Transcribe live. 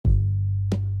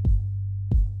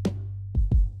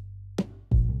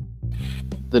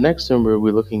The next number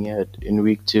we're looking at in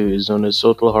week 2 is known as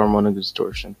total harmonic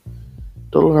distortion.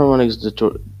 Total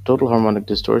harmonic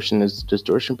distortion is the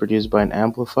distortion produced by an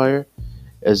amplifier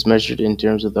as measured in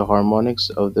terms of the harmonics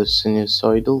of the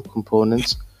sinusoidal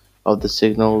components of the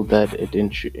signal that it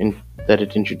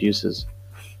introduces.